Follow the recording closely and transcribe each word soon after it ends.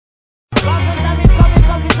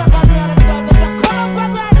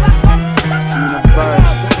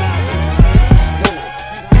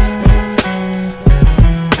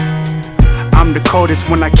notice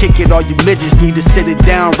when I kick it, all you midgets need to sit it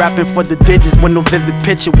down. Rapping for the digits with no vivid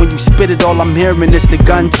picture. When you spit it, all I'm hearing is the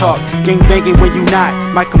gun talk. Gang banging when you not.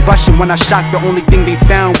 My combustion when I shock, the only thing they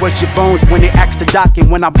found was your bones when they asked the dock. And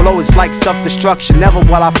when I blow, it's like self-destruction. Never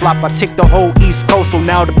while I flop, I take the whole East Coast. So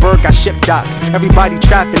now the bird got ship docks. Everybody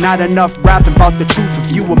trapping, not enough rapping about the truth.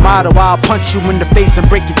 If you a model, I'll punch you in the face and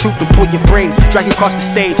break your tooth and pull your braids. Drag you across the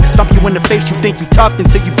stage, stomp you in the face. You think you tough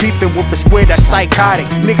until you beefing with a square that's psychotic.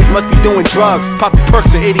 Niggas must be doing drugs, popping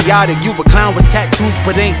perks are idiotic. You a clown with tattoos,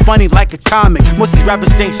 but ain't funny like a comic. Most these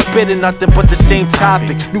rappers ain't spitting nothing but the same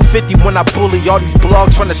topic. New 50 when I bully all these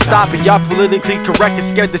blogs trying to stop it. Y'all politically correct and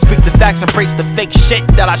scared to speak the facts and praise the fake shit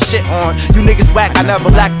that I shit on. You niggas whack, I never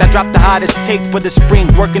lacked. I dropped the hottest tape for the spring,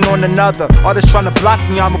 working on another. Artists trying to block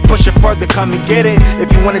me, I'ma push it further. Come and get it.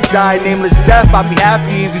 If you wanna die nameless death, I'll be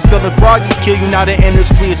happy. If you feeling froggy, kill you now. The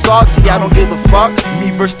industry is salty, I don't give a fuck.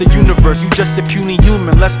 Me versus the universe, you just a puny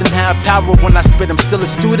human. Less than half power when I spit. I'm still a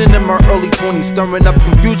student in my early 20s, stirring up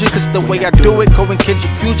confusion, cause the way I do it, Cohen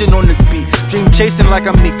Kendrick fusion on this beat. Dream chasing like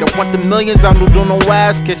I'm Meek. I want the millions, I don't do no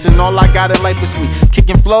ass kissing. All I got in life is me,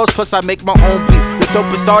 kicking flows, plus I make my own beats. The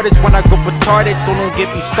dopest artist when I go retarded, so don't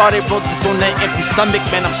get me started. Wrote this on that empty stomach,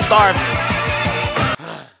 man, I'm starving.